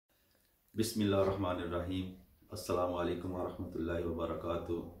बिस्मिल्लाहिर्रहमानिर्रहीम। अस्सलामु अलैकुम वरहमतुल्लाहि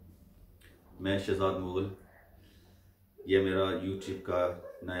वबरकातुहू। मैं शहजाद मुग़ल, ये मेरा यूट्यूब का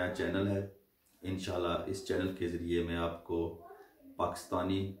नया चैनल है। इंशाल्लाह इस चैनल के ज़रिए मैं आपको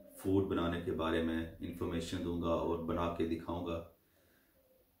पाकिस्तानी फ़ूड बनाने के बारे में इंफॉर्मेशन दूंगा और बना के दिखाऊंगा।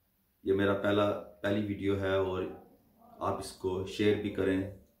 ये मेरा पहली वीडियो है और आप इसको शेयर भी करें,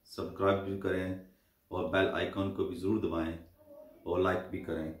 सब्सक्राइब भी करें और बेल आइकन को भी ज़रूर दबाएं और लाइक भी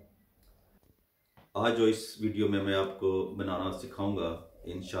करें। आज जो इस वीडियो में मैं आपको बनाना सिखाऊंगा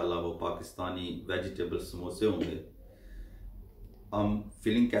इंशाल्लाह वो पाकिस्तानी वेजिटेबल समोसे होंगे। हम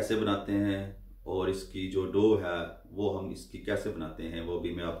फिलिंग कैसे बनाते हैं और इसकी जो डो है वो हम इसकी कैसे बनाते हैं वो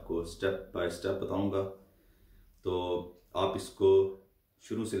भी मैं आपको स्टेप बाय स्टेप बताऊंगा। तो आप इसको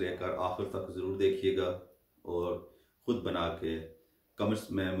शुरू से लेकर आखिर तक ज़रूर देखिएगा और ख़ुद बना के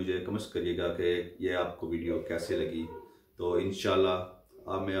कमेंट्स में मुझे कमेंट्स करिएगा कि ये आपको वीडियो कैसे लगी। तो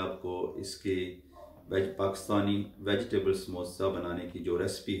इंशाल्लाह अब मैं आपको इसकी पाकिस्तानी वेजिटेबल समोसा बनाने की जो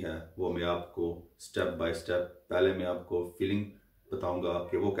रेसिपी है वो मैं आपको स्टेप बाय स्टेप पहले मैं आपको फिलिंग बताऊंगा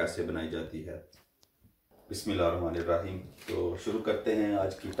कि वो कैसे बनाई जाती है। बिस्मिल्लाहिर्रहमानिर्रहीम। तो शुरू करते हैं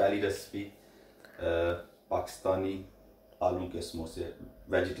आज की पहली रेसिपी, पाकिस्तानी आलू के समोसे,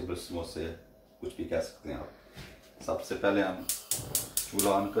 वेजिटेबल समोसे कुछ भी कह सकते हैं आप। सबसे पहले हम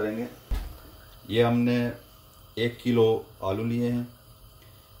चूल्हा ऑन करेंगे। ये हमने 1 किलो आलू लिए हैं,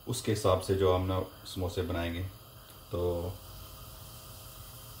 उसके हिसाब से जो हम ना समोसे बनाएंगे। तो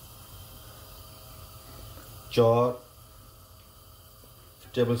 4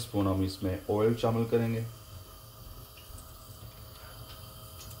 टेबलस्पून हम इसमें ऑयल शामिल करेंगे।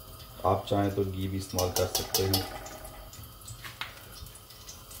 आप चाहें तो घी भी इस्तेमाल कर सकते हैं।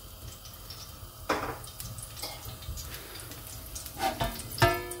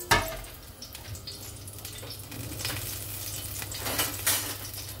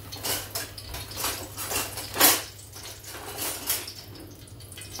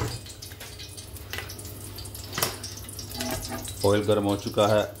 ऑयल गर्म हो चुका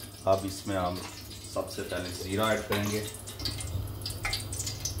है। अब इसमें हम सबसे पहले ज़ीरा ऐड करेंगे।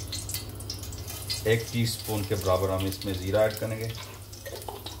 1 टीस्पून के बराबर हम इसमें ज़ीरा ऐड करेंगे।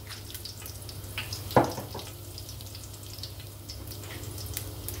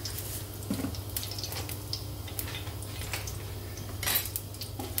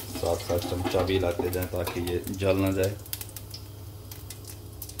 साथ साथ चमचा भी हिलाते जाएं ताकि ये जल ना जाए।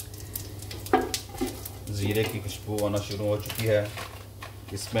 ज़ीरे की खुशबू आना शुरू हो चुकी है।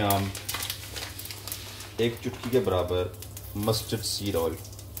 इसमें हम 1 चुटकी के बराबर मस्टर्ड सीड ऑयल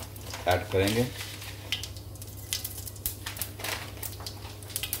ऐड करेंगे।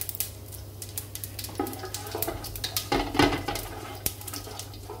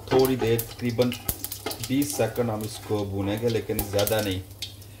 थोड़ी देर तकरीबन 20 सेकंड हम इसको भूनेंगे, लेकिन ज़्यादा नहीं।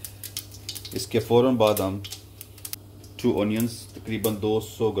 इसके फ़ौरन बाद हम 2 ऑनियंस तकरीबन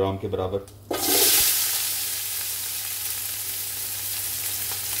 200 ग्राम के बराबर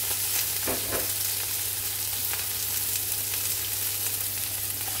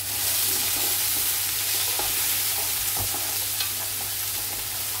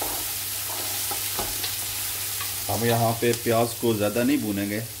हम यहाँ पे प्याज को ज़्यादा नहीं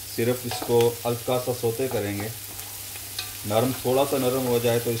भूनेंगे, सिर्फ इसको हल्का सा सोते करेंगे। थोड़ा सा नरम हो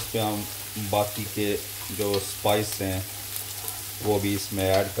जाए तो इस पर हम बाकी के जो स्पाइस हैं वो भी इसमें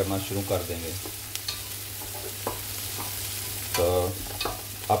ऐड करना शुरू कर देंगे। तो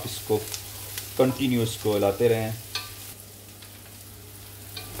आप इसको कंटिन्यूस को हिलाते रहें।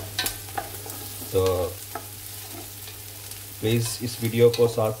 तो प्लीज़ इस वीडियो को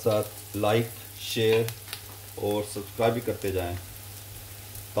साथ साथ लाइक, शेयर और सब्सक्राइब भी करते जाएं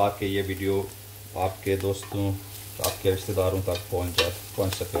ताकि ये वीडियो आपके दोस्तों, आपके रिश्तेदारों तक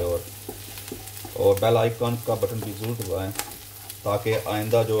पहुंच सके। और बेल आइकन का बटन भी ज़रूर दबाएं ताकि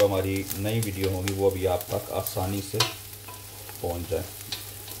आइंदा जो हमारी नई वीडियो होगी वो भी आप तक आसानी से पहुंच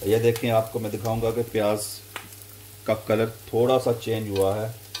जाए। ये देखें, आपको मैं दिखाऊंगा कि प्याज का कलर थोड़ा सा चेंज हुआ है।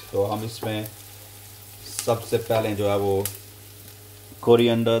 तो हम इसमें सबसे पहले जो है वो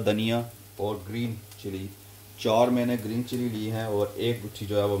कोरिएंडर, धनिया और ग्रीन चिली, 4 मैंने ग्रीन चिली ली हैं और 1 गुच्छी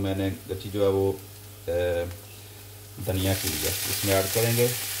जो है वो मैंने धनिया की ली है, इसमें ऐड करेंगे।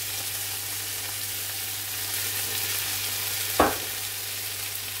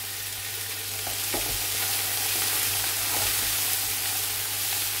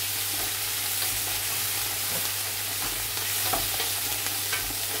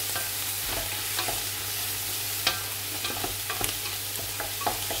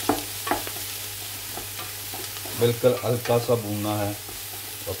 बिल्कुल हल्का सा भूनना है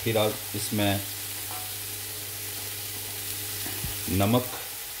और फिर आप इसमें नमक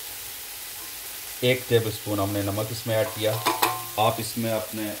 1 टेबलस्पून हमने नमक इसमें ऐड किया। आप इसमें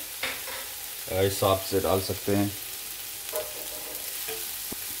अपने हिसाब से डाल सकते हैं।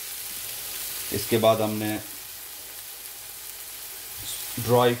 इसके बाद हमने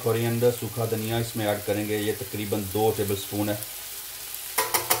ड्राई कोरिएंडर, सूखा धनिया इसमें ऐड करेंगे। ये तकरीबन 2 टेबलस्पून है।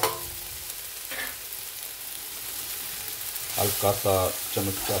 हल्का सा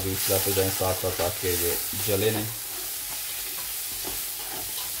चम्मच का भी चलाते जाएं साथ साथ, ताकि ये जले नहीं।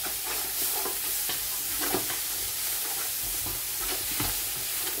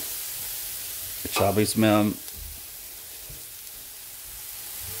 अच्छा, अब इसमें हम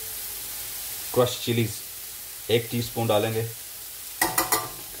क्रश चिलीज 1 टीस्पून डालेंगे।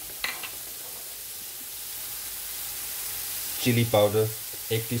 चिली पाउडर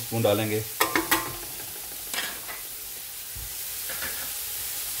 1 टीस्पून डालेंगे।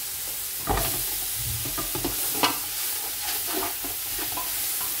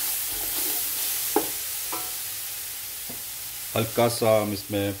 हल्का सा हम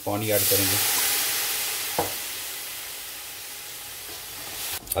इसमें पानी ऐड करेंगे।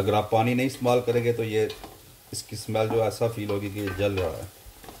 अगर आप पानी नहीं इस्तेमाल करेंगे तो ये इसकी स्मेल जो ऐसा फील होगी कि ये जल रहा है।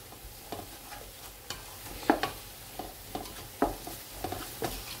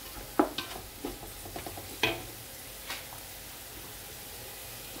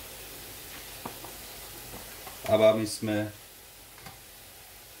 अब हम इसमें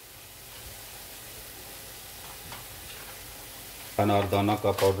अनारदाना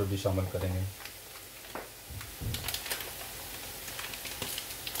का पाउडर भी शामिल करेंगे।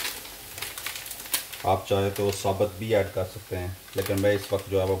 आप चाहे तो साबुत भी ऐड कर सकते हैं, लेकिन मैं इस वक्त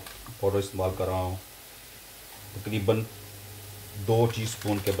जो है वो पाउडर इस्तेमाल कर रहा हूँ। तकरीबन 2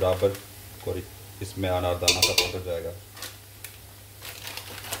 टीस्पून के बराबर और इसमें अनारदाना का पाउडर जाएगा।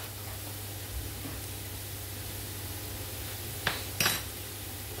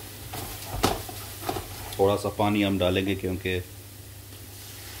 थोड़ा सा पानी हम डालेंगे क्योंकि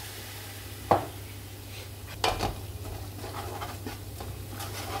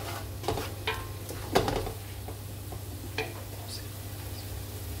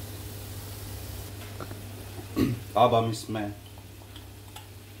अब हम इसमें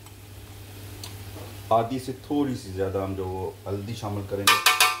आधी से थोड़ी सी ज़्यादा हम जो वो हल्दी शामिल करेंगे।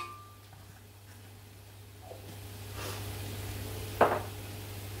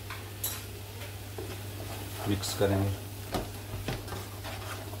 मिक्स करेंगे।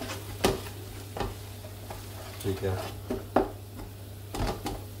 ठीक है।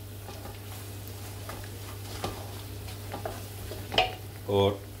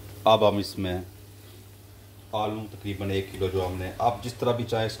 और अब हम इसमें आलू तकरीबन 1 किलो जो हमने, आप जिस तरह भी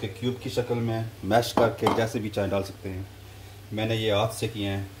चाहें इसके क्यूब की शक्ल में मैश करके जैसे भी चाहें डाल सकते हैं। मैंने ये हाथ से किए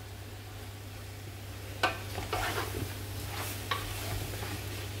हैं।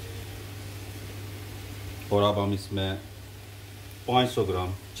 और अब हम इसमें 500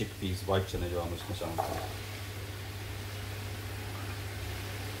 ग्राम चिकपीस वाइट चने जो हम इसमें शामिल करें।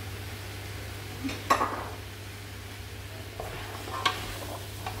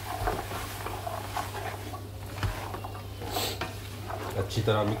 अच्छी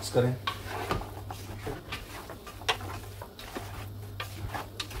तरह मिक्स करें।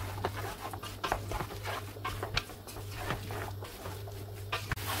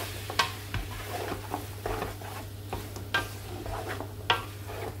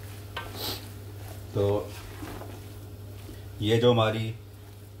 तो ये जो हमारी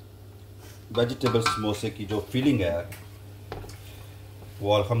वेजिटेबल समोसे की जो फीलिंग है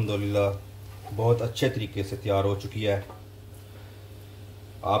वो अल्हम्दुलिल्लाह बहुत अच्छे तरीके से तैयार हो चुकी है।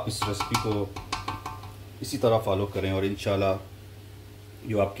 आप इस रेसिपी को इसी तरह फॉलो करें और इंशाल्लाह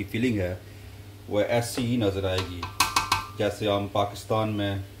जो आपकी फीलिंग है वो ऐसी ही नज़र आएगी जैसे हम पाकिस्तान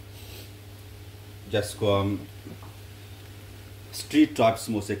में, जिसको हम स्ट्रीट टाइप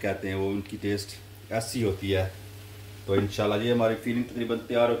समोसे कहते हैं, वो उनकी टेस्ट ऐसी होती है। तो इंशाल्लाह ये हमारी फीलिंग तकरीबन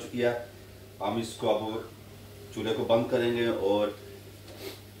तैयार हो चुकी है। हम इसको अब चूल्हे को बंद करेंगे और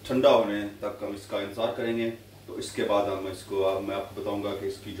ठंडा होने तक हम इसका इंतज़ार करेंगे। तो इसके बाद हम इसको, अब मैं आपको बताऊंगा कि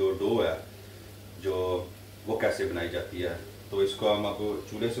इसकी जो डो है जो वो कैसे बनाई जाती है। तो इसको हम अब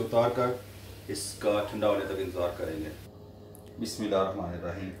चूल्हे से उतार कर इसका ठंडा होने तक इंतज़ार करेंगे।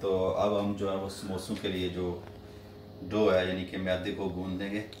 बिस्मिल्लाहिर्रहमानिर्रहीम। तो अब हम जो है वो समोसों के लिए जो डो है यानी कि मैदे को गूंद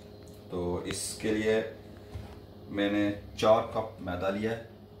देंगे। तो इसके लिए मैंने 4 कप मैदा लिया है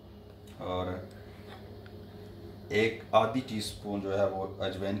और 1 आधी टीस्पून जो है वो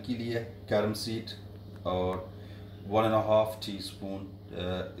अजवाइन की ली है, कैरम सीड, और 1.5 टीस्पून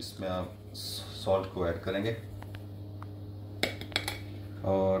इसमें आप सॉल्ट को ऐड करेंगे।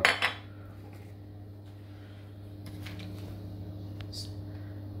 और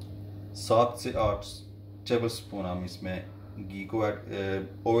 7 से 8 टेबल स्पून हम इसमें घी को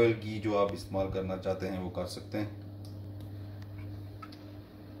ऑयल घी जो आप इस्तेमाल करना चाहते हैं वो कर सकते हैं।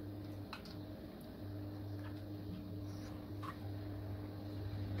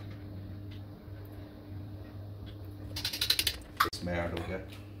 इसमें ऐड हो गया।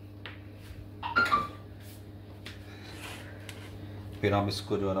 फिर हम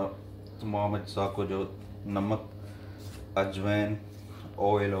इसको जो है ना तमाम अज्जा को जो नमक, अजवाइन,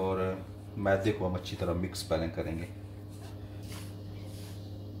 ऑयल और मैदे को हम अच्छी तरह मिक्स पहले करेंगे।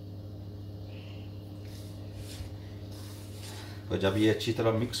 तो जब ये अच्छी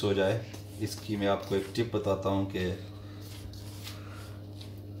तरह मिक्स हो जाए, इसकी मैं आपको एक टिप बताता हूँ कि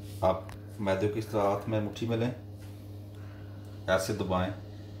आप मैदे को इस तरह हाथ में मुट्ठी में लें, ऐसे दबाएं,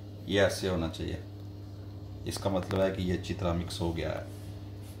 ये ऐसे होना चाहिए। इसका मतलब है कि ये अच्छी तरह मिक्स हो गया है।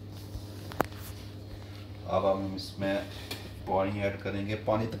 अब हम इसमें पानी ऐड करेंगे।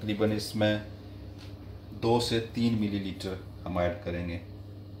 पानी तकरीबन इसमें 2 से 3 मिलीलीटर हम ऐड करेंगे।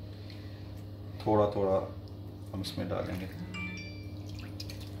 थोड़ा थोड़ा हम इसमें डालेंगे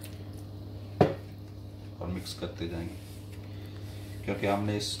और मिक्स करते जाएंगे, क्योंकि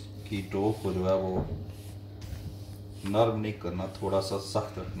हमने इसकी डो को जो है वो नरम नहीं करना, थोड़ा सा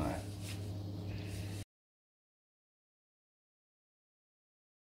सख्त रखना है।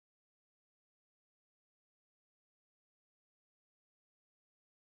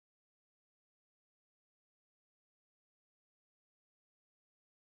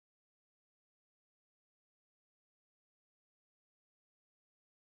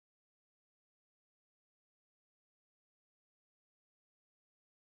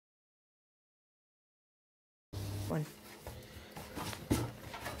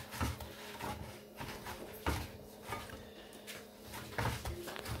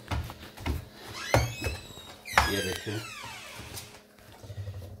 ये देखें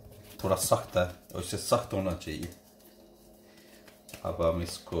थोड़ा सख्त है और इससे सख्त होना चाहिए। अब हम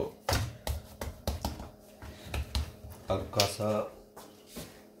इसको हल्का सा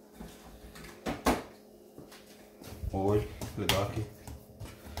ऑयल लगा के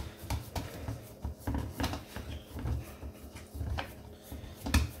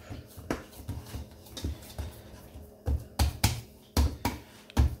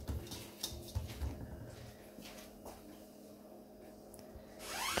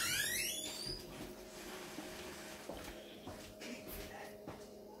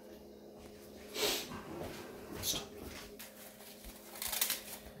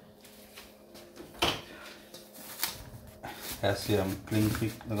ऐसे हम क्लिंग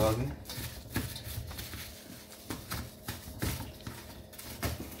फिट लगा के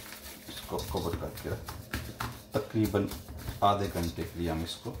इसको कवर करके तकरीबन आधे घंटे के लिए हम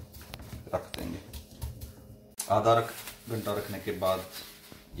इसको रख देंगे। आधा घंटा रखने के बाद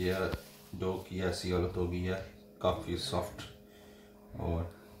ये डो की ऐसी हालत हो गई है, काफ़ी सॉफ्ट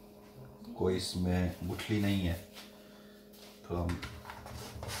और कोई इसमें गुठली नहीं है। तो हम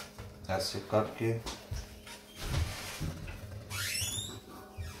ऐसे करके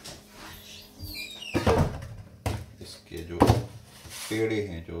इसके जो पेड़े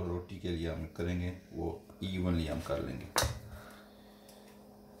हैं जो रोटी के लिए हम करेंगे वो इवनली हम कर लेंगे।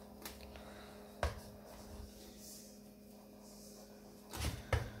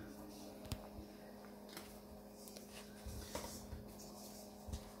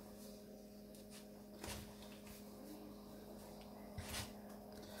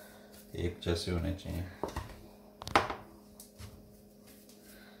 एक जैसे होने चाहिए।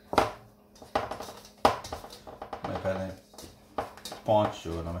 मैं पहले 5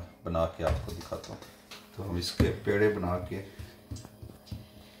 जो है ना मैं बना के आपको दिखाता हूँ। तो हम इसके पेड़े बना के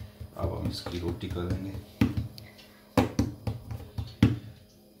अब हम इसकी रोटी कर लेंगे।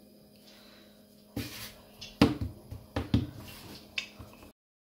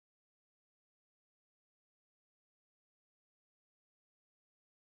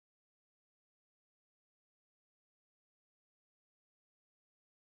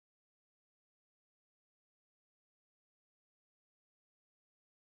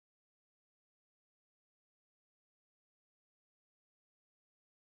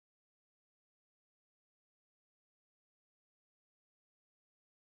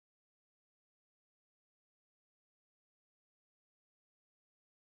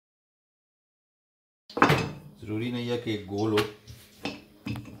 ज़रूरी नहीं है कि गोल हो,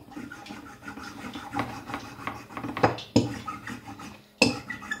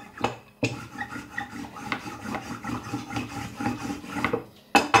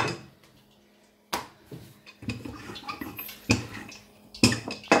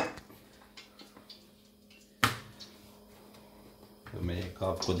 तो मैं एक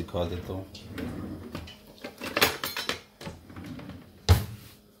आप आपको दिखा देता हूँ।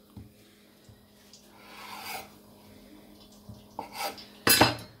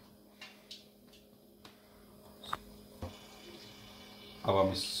 अब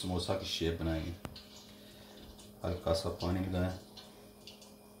हम इस समोसा की शेप बनाएंगे। हल्का सा पानी लगाएं,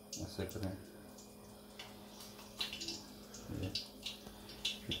 ऐसे करें, ये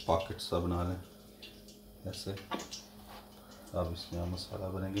पॉकेट सा बना लें ऐसे। अब इसमें हम मसाला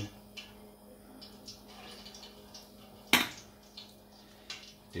भरेंगे।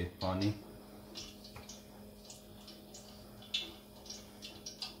 ये पानी,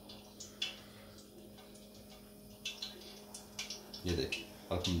 ये देखिए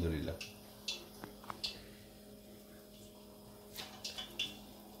अल्हम्दुलिल्लाह।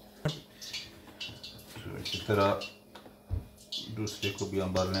 इसी तरह दूसरे को भी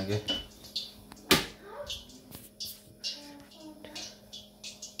हम भर लेंगे।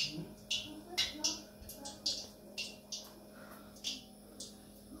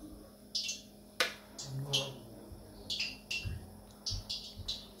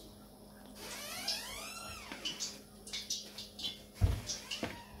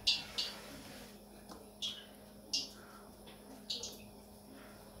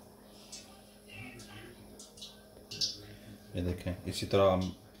 ये देखें, इसी तरह हम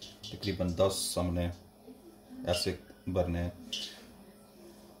तकरीबन 10 हमने ऐसे भरने हैं।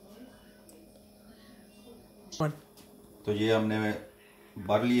 तो ये हमने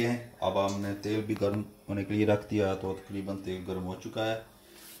भर लिए हैं। अब हमने तेल भी गर्म होने के लिए रख दिया, तो तकरीबन तेल गर्म हो चुका है।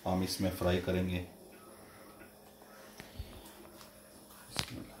 हम इसमें फ्राई करेंगे।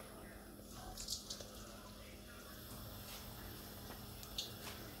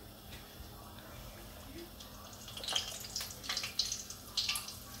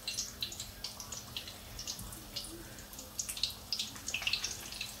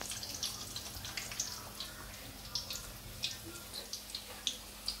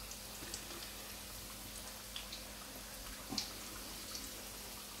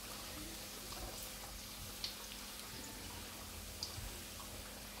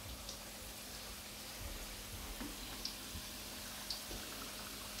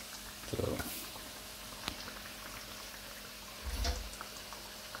 तो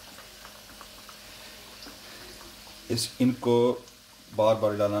इनको बार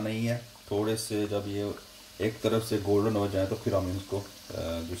बार डालना नहीं है। थोड़े से जब ये एक तरफ से गोल्डन हो जाए तो फिर हम इसको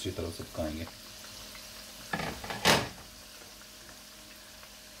दूसरी तरफ से पकाएंगे।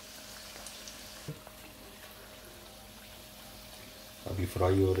 अभी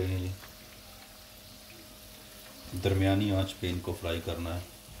फ्राई हो रहे हैं ये। दरमियानी आंच पे इनको फ्राई करना है।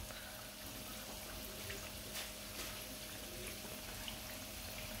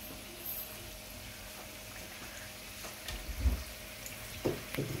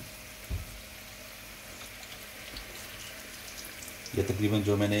 ये तकरीबन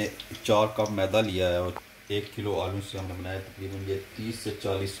जो मैंने 4 कप मैदा लिया है और 1 किलो आलू से हमने बनाया, तकरीबन ये 30 से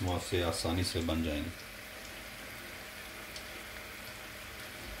 40 समोसे आसानी से बन जाएंगे।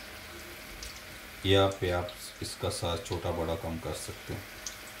 या पे आप इसका साइज छोटा बड़ा कम कर सकते हैं।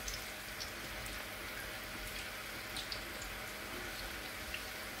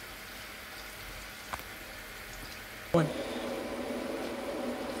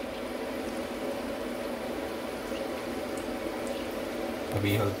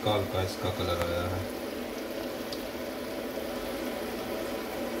 अभी हल्का हल्का इसका कलर आया है।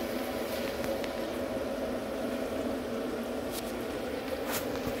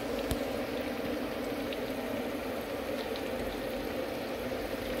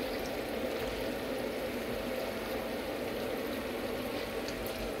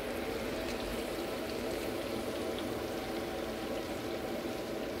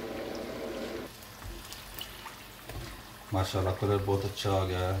 माशाल्लाह कलर बहुत अच्छा आ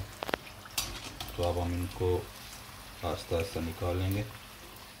गया है। तो अब हम इनको आस्ता आस्ता निकालेंगे।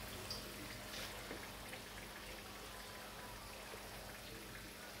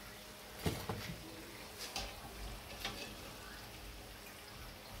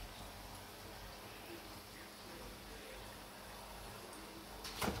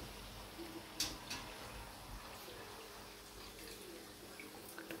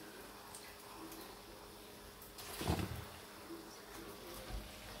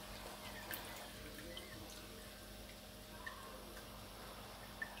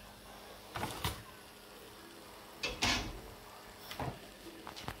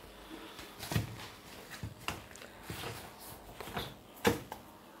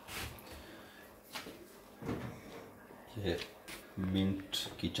 ये मिंट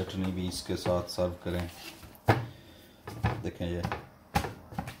की चटनी भी इसके साथ सर्व करें। देखें ये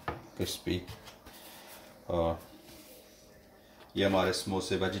क्रिस्पी। और ये हमारे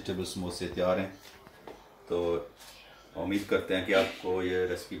समोसे, वेजिटेबल समोसे तैयार हैं। तो उम्मीद करते हैं कि आपको ये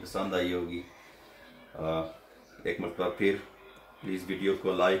रेसिपी पसंद आई होगी। एक मरतबा फिर प्लीज़ वीडियो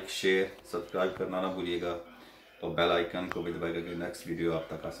को लाइक, शेयर, सब्सक्राइब करना ना भूलिएगा। तो बेल आइकन को भी दबाइएगा कि नेक्स्ट वीडियो आप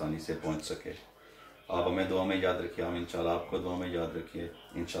तक आसानी से पहुंच सके। आप हमें दुआ में याद रखिए, हम इंशाल्लाह आपको दुआ में याद रखिए।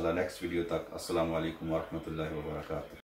 इंशाल्लाह नेक्स्ट वीडियो तक। अस्सलामु अलैकुम व रहमतुल्लाहि व बरकातुहू।